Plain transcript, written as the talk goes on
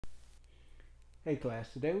Hey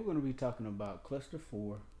class, today we're going to be talking about Cluster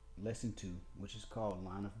 4, Lesson 2, which is called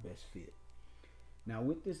Line of Best Fit. Now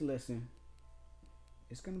with this lesson,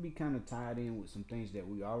 it's going to be kind of tied in with some things that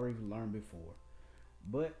we already learned before,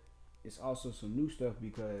 but it's also some new stuff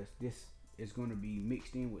because this is going to be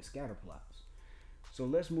mixed in with scatter plots. So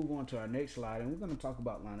let's move on to our next slide and we're going to talk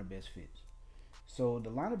about line of best fits. So the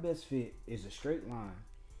line of best fit is a straight line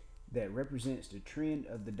that represents the trend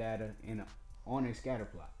of the data on a scatter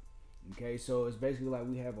plot. Okay, so it's basically like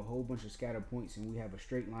we have a whole bunch of scatter points and we have a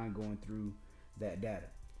straight line going through that data.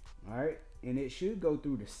 All right, and it should go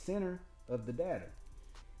through the center of the data.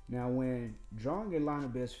 Now, when drawing a line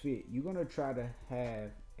of best fit, you're going to try to have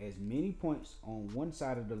as many points on one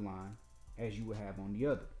side of the line as you would have on the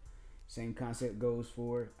other. Same concept goes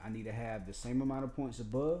for I need to have the same amount of points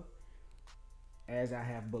above as I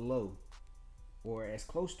have below, or as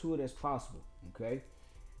close to it as possible. Okay,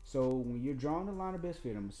 so when you're drawing the line of best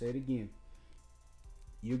fit, I'm gonna say it again.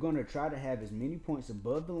 You're gonna try to have as many points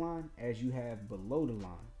above the line as you have below the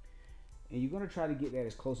line, and you're gonna try to get that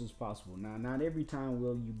as close as possible. Now, not every time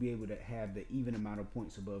will you be able to have the even amount of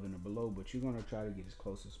points above and below, but you're gonna try to get as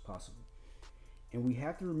close as possible. And we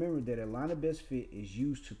have to remember that a line of best fit is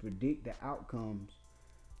used to predict the outcomes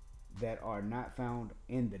that are not found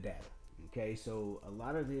in the data. Okay, so a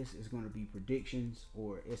lot of this is going to be predictions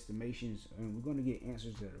or estimations, and we're going to get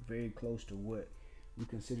answers that are very close to what we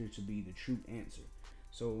consider to be the true answer.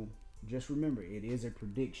 So just remember, it is a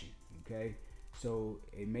prediction. Okay, so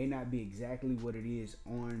it may not be exactly what it is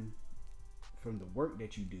on from the work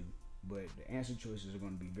that you do, but the answer choices are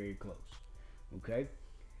going to be very close. Okay,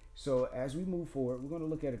 so as we move forward, we're going to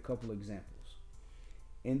look at a couple examples.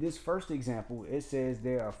 In this first example, it says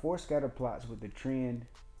there are 4 scatter plots with the trend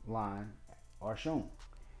line are shown.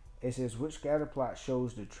 It says which scatter plot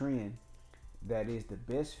shows the trend that is the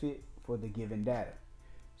best fit for the given data.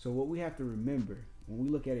 So what we have to remember when we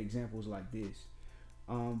look at examples like this,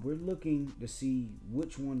 we're looking to see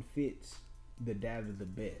which one fits the data the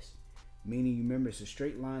best. Meaning, you remember, it's a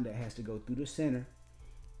straight line that has to go through the center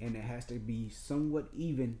and it has to be somewhat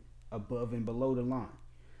even above and below the line.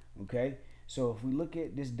 Okay, so if we look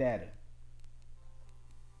at this data,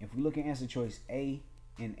 if we look at answer choice A,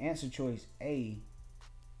 in answer choice A,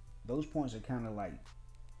 those points are kind of like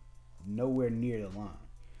nowhere near the line.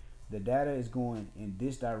 The data is going in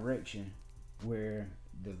this direction where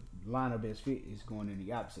the line of best fit is going in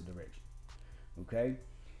the opposite direction. Okay,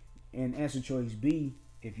 in answer choice B,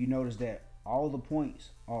 if you notice that all the points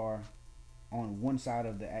are on one side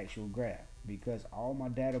of the actual graph, because all my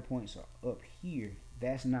data points are up here,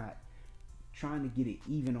 that's not trying to get it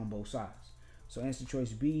even on both sides. So answer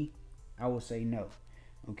choice B, I will say no.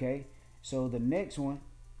 Okay, so the next one,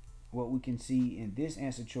 what we can see in this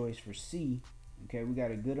answer choice for C, okay, we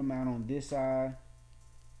got a good amount on this side,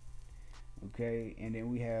 okay, and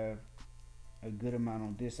then we have a good amount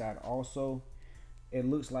on this side also. It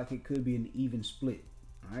looks like it could be an even split.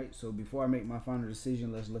 All right, so before I make my final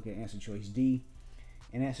decision, let's look at answer choice D.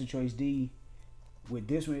 And answer choice D, with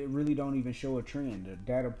this one, it really don't even show a trend. The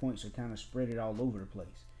data points are kind of spread all over the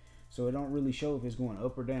place, so it don't really show if it's going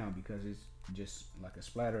up or down because it's just like a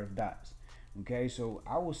splatter of dots. Okay, so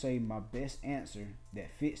I will say my best answer that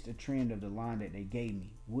fits the trend of the line that they gave me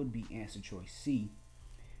would be answer choice C,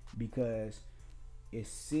 because it's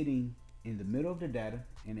sitting in the middle of the data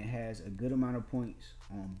and it has a good amount of points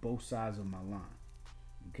on both sides of my line.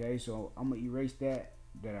 Okay, so I'm gonna erase that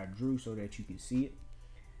I drew so that you can see it.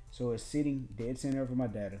 So it's sitting dead center of my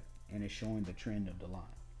data and it's showing the trend of the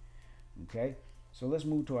line. Okay, so let's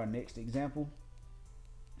move to our next example.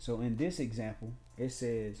 So in this example, it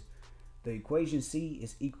says the equation C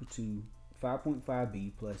is equal to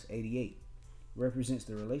 5.5b plus 88. Represents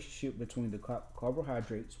the relationship between the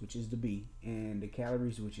carbohydrates, which is the B, and the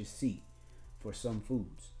calories, which is C, for some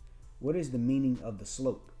foods. What is the meaning of the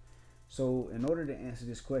slope? So in order to answer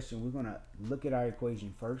this question, we're going to look at our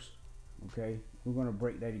equation first. Okay, we're going to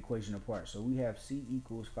break that equation apart. So we have C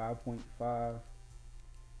equals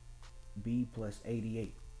 5.5b plus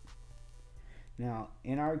 88. Now,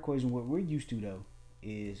 in our equation, what we're used to, though,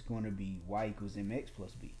 is going to be y equals mx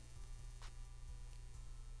plus b.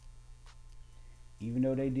 Even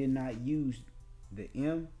though they did not use the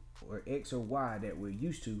m or x or y that we're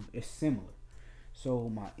used to, it's similar. So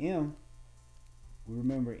my m, we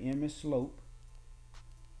remember m is slope.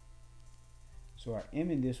 So our m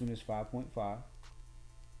in this one is 5.5.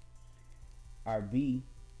 Our b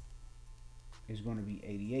is going to be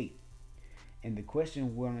 88. And the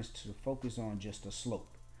question wants us to focus on just the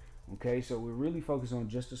slope. Okay, so we're really focused on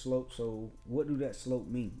just the slope. So what do that slope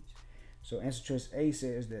means? So answer choice A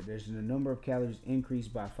says that there's the number of calories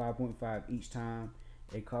increased by 5.5 each time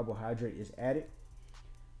a carbohydrate is added.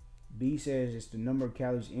 B says it's the number of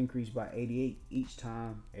calories increased by 88 each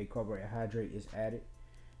time a carbohydrate is added.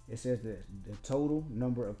 It says that the total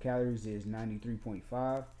number of calories is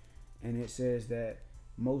 93.5, and it says that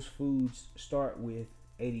most foods start with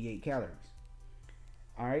 88 calories.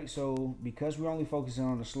 Alright, so because we're only focusing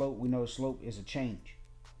on the slope, we know the slope is a change.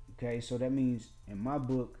 Okay, so that means in my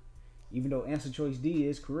book, even though answer choice D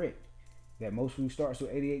is correct, that most food starts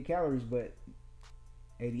with 88 calories, but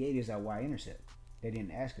 88 is our y-intercept. They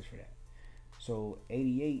didn't ask us for that. So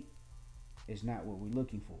 88 is not what we're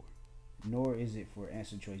looking for, nor is it for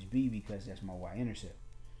answer choice B because that's my y-intercept.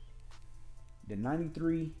 The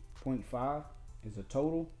 93.5 is a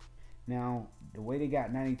total. Now, the way they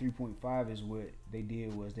got 93.5 is what they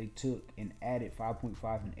did was they took and added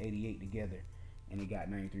 5.5 and 88 together, and they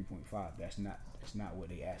got 93.5. That's not what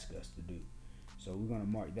they asked us to do. So we're gonna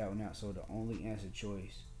mark that one out. So the only answer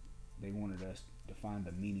choice they wanted us to find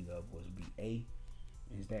the meaning of was be A,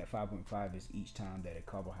 is that 5.5 is each time that a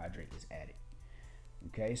carbohydrate is added.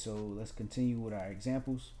 Okay, so let's continue with our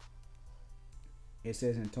examples. It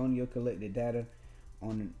says Antonio collected data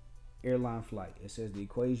on an airline flight. It says the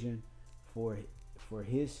equation for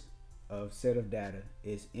his set of data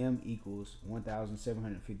is M equals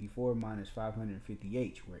 1754 minus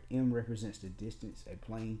 550H, where M represents the distance a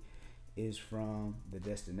plane is from the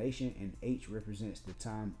destination and H represents the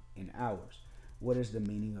time in hours. What is the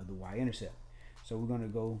meaning of the y-intercept? So we're going to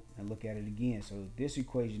go and look at it again. So this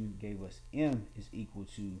equation gave us M is equal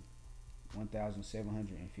to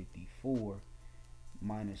 1754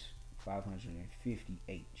 minus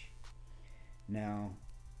 550H. Now,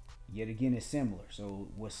 yet again, it's similar. So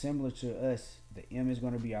what's similar to us, the M is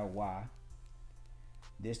going to be our Y.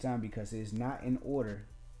 This time, because it's not in order,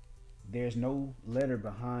 there's no letter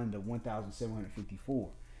behind the 1754.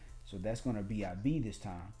 So that's going to be our B this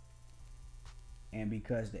time. And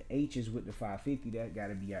because the H is with the 550, that got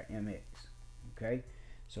to be our MX. Okay?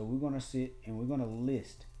 So we're going to sit and we're going to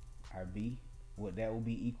list our B, what that will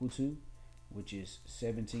be equal to, which is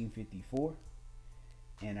 1754.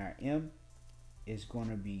 And our M is going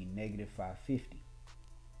to be negative 550.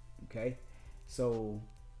 Okay? So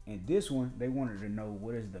in this one, they wanted to know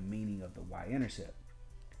what is the meaning of the y-intercept.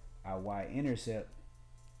 Our y-intercept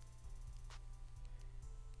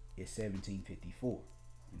is 1754.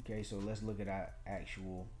 Okay, so let's look at our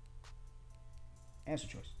actual answer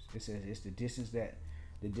choices. It says it's the distance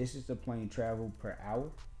the plane traveled per hour.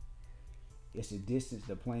 It's the distance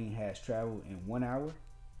the plane has traveled in 1 hour.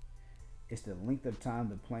 It's the length of time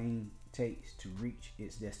the plane takes to reach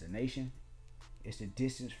its destination. It's the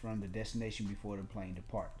distance from the destination before the plane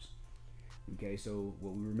departs. Okay, so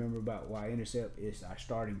what we remember about y-intercept is our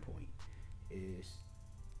starting point, is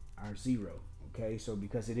our 0. Okay, so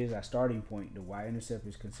because it is our starting point, the y-intercept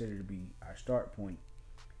is considered to be our start point.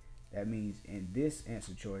 That means in this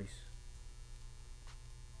answer choice,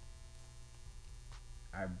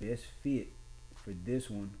 our best fit for this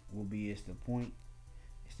one will be it's the point,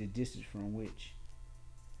 it's the distance from which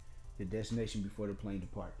the destination before the plane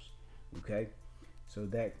departs. Okay, so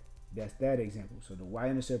that's that example. So the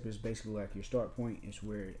y-intercept is basically like your start point. It's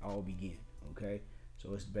where it all began. Okay,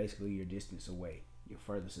 so it's basically your distance away, your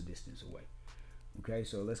furthest distance away. Okay,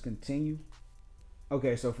 so let's continue.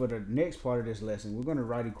 Okay, so for the next part of this lesson, we're going to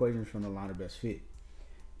write equations from the line of best fit.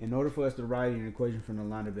 In order for us to write an equation from the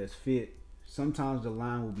line of best fit, sometimes the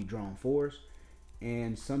line will be drawn for us,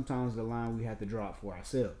 and sometimes the line we have to draw it for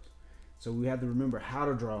ourselves. So we have to remember how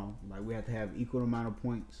to draw. Like, we have to have equal amount of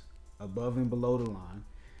points above and below the line,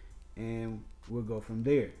 and we'll go from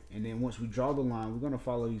there. And then once we draw the line, we're going to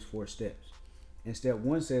follow these 4 steps. And step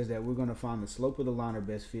 1 says that we're going to find the slope of the line of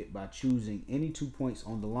best fit by choosing any 2 points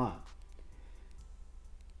on the line.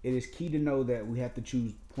 It is key to know that we have to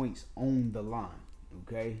choose points on the line,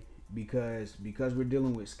 okay? Because we're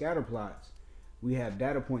dealing with scatter plots, we have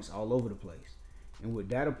data points all over the place. And with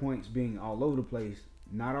data points being all over the place,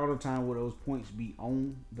 not all the time will those points be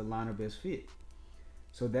on the line of best fit.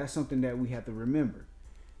 So that's something that we have to remember.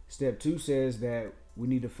 Step 2 says that we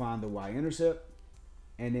need to find the y-intercept.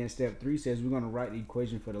 And then step 3 says we're going to write the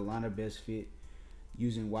equation for the line of best fit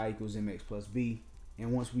using y equals mx plus b.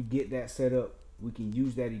 And once we get that set up, we can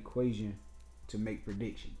use that equation to make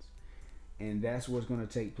predictions. And that's what's going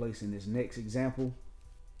to take place in this next example.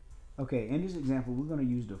 Okay, in this example, we're going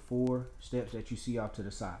to use the 4 steps that you see off to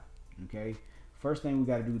the side. Okay, first thing we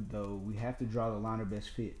got to do though, we have to draw the line of best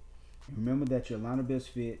fit. And remember that your line of best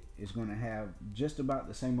fit is going to have just about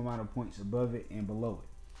the same amount of points above it and below it.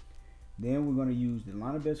 Then we're going to use the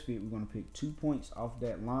line of best fit. We're going to pick 2 points off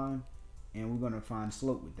that line, and we're going to find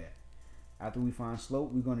slope with that. After we find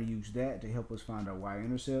slope, we're going to use that to help us find our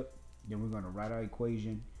y-intercept. Then we're going to write our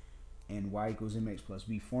equation in y equals mx plus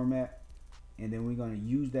b format. And then we're going to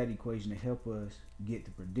use that equation to help us get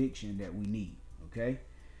the prediction that we need. Okay?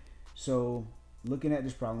 So looking at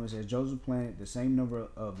this problem, it says Joseph planted the same number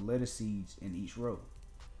of lettuce seeds in each row.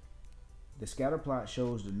 The scatter plot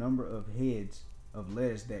shows the number of heads of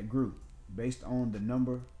lettuce that grew based on the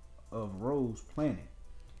number of rows planted.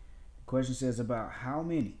 The question says about how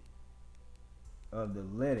many of the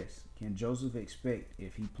lettuce can Joseph expect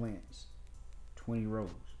if he plants 20 rows.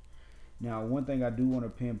 Now, one thing I do want to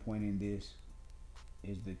pinpoint in this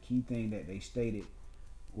is the key thing that they stated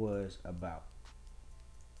was about.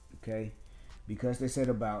 Okay? Because they said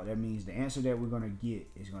about, that means the answer that we're going to get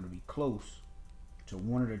is going to be close to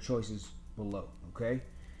one of the choices below. Okay?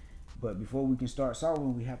 But before we can start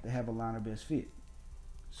solving, we have to have a line of best fit.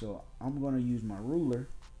 So I'm going to use my ruler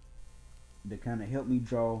to kind of help me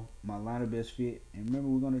draw my line of best fit. And remember,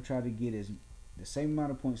 we're going to try to get the same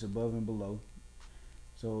amount of points above and below.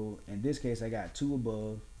 So in this case, I got 2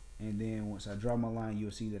 above, and then once I draw my line,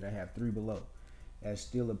 you'll see that I have 3 below. That's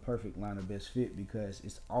still a perfect line of best fit because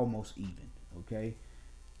it's almost even. Okay.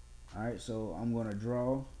 All right. So I'm going to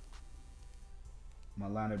draw my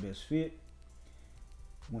line of best fit.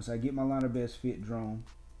 Once I get my line of best fit drawn,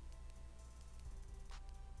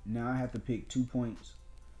 now I have to pick 2 points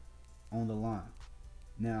on the line.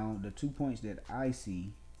 Now the 2 points that I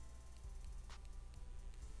see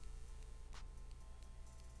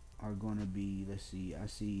are going to be, let's see, I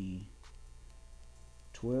see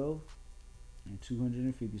 12 and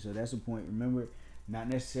 250. So that's a point. Remember, not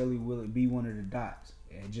necessarily will it be one of the dots.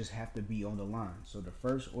 It just have to be on the line. So the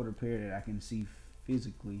first order pair that I can see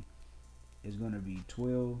physically is going to be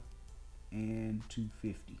 12 and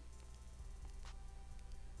 250.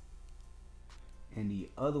 And the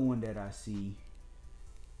other one that I see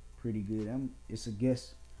pretty good, it's a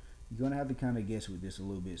guess. You're going to have to kind of guess with this a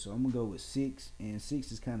little bit. So I'm going to go with 6, and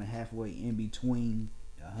 6 is kind of halfway in between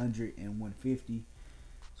 100 and 150.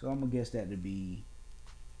 So I'm going to guess that to be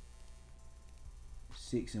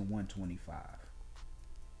 6 and 125.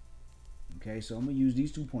 Okay, so I'm going to use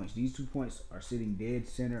these 2 points. These 2 points are sitting dead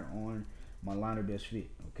center on my line of best fit.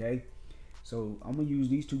 Okay, so I'm going to use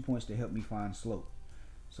these 2 points to help me find slope.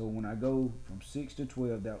 So when I go from 6 to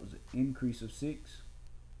 12, that was an increase of 6.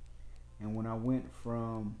 And when I went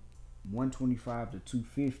from 125 to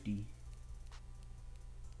 250,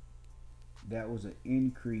 that was an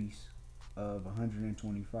increase of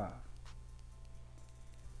 125.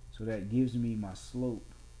 So that gives me my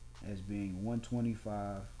slope as being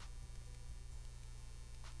 125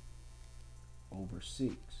 over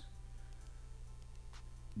 6.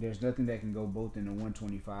 There's nothing that can go both in the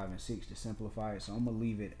 125 and 6 to simplify it, so I'm going to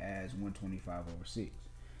leave it as 125 over 6.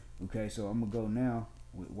 Okay, so I'm going to go now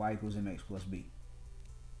with y equals mx plus b.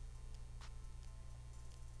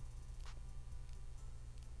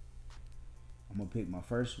 I'm going to pick my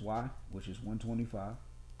first y, which is 125.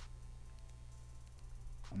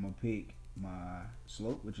 I'm going to pick my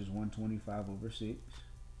slope, which is 125 over 6.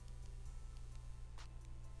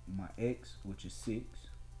 My x, which is 6,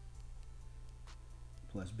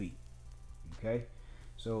 plus b. Okay,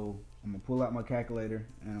 so I'm going to pull out my calculator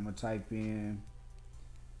and I'm going to type in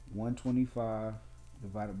 125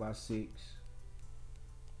 divided by 6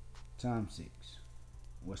 times 6.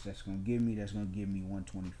 What's that's going to give me? That's going to give me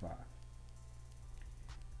 125.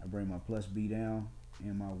 I bring my plus b down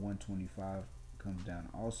and my 125 comes down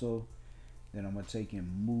also. Then I'm going to take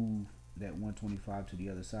and move that 125 to the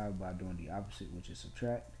other side by doing the opposite, which is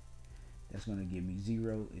subtract. That's going to give me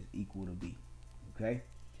 0 is equal to b. Okay,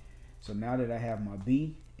 so now that I have my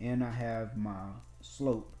b and I have my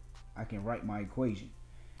slope, I can write my equation.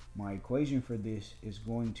 My equation for this is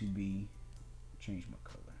going to be, change my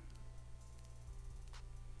color,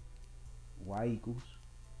 y equals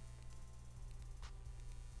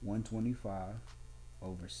 125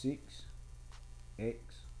 over 6 x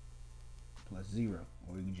plus 0,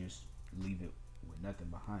 or you can just leave it with nothing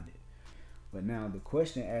behind it. But now the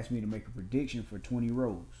question asked me to make a prediction for 20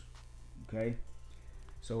 rows. Okay,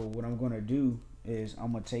 so what I'm going to do is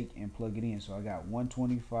I'm going to take and plug it in. So I got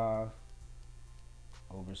 125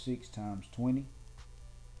 over 6 times 20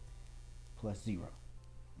 plus 0.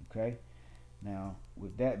 Okay, now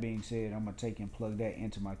with that being said, I'm going to take and plug that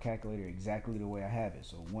into my calculator exactly the way I have it.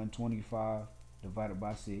 So 125 divided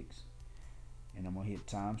by 6, and I'm going to hit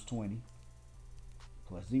times 20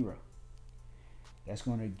 plus 0. That's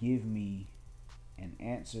going to give me an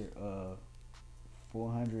answer of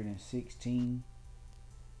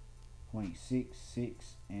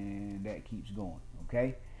 416.66, and that keeps going.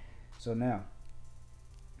 Okay, so now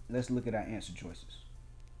let's look at our answer choices.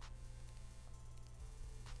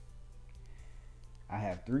 I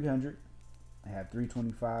have 300, I have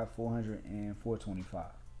 325, 400, and 425.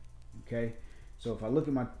 Okay, so if I look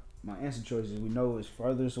at my answer choices, we know it's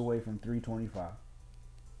furthest away from 325,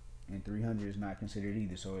 and 300 is not considered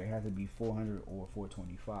either, so it has to be 400 or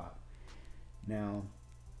 425. Now,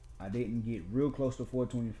 I didn't get real close to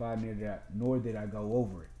 425, nor did I go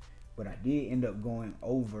over it, but I did end up going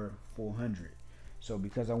over 400. So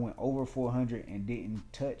because I went over 400 and didn't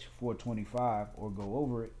touch 425 or go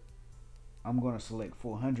over it, I'm going to select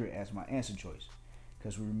 400 as my answer choice.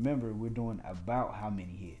 Because remember, we're doing about how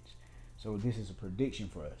many hits. So this is a prediction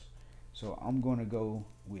for us. So I'm going to go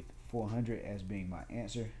with 400 as being my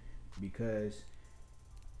answer because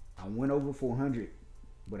I went over 400,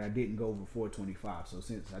 but I didn't go over 425. So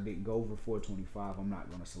since I didn't go over 425, I'm not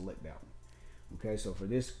going to select that one. Okay, so for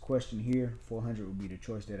this question here, 400 will be the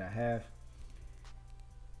choice that I have.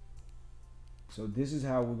 So this is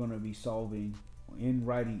how we're going to be solving in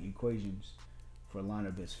writing equations for line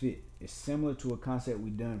of best fit. It's similar to a concept we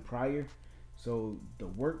done prior. So the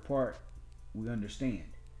work part we understand.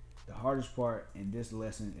 The hardest part in this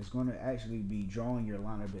lesson is going to actually be drawing your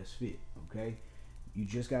line of best fit. Okay, you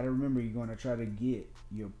just got to remember you're going to try to get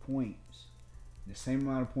your points, the same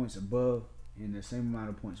amount of points above and the same amount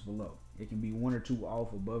of points below. It can be 1 or 2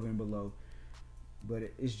 off above and below, but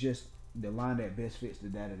it's just the line that best fits the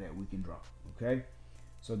data that we can draw. Okay,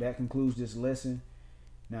 so that concludes this lesson.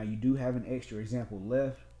 Now you do have an extra example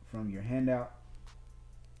left from your handout,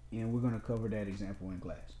 and we're going to cover that example in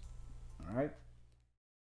class. All right.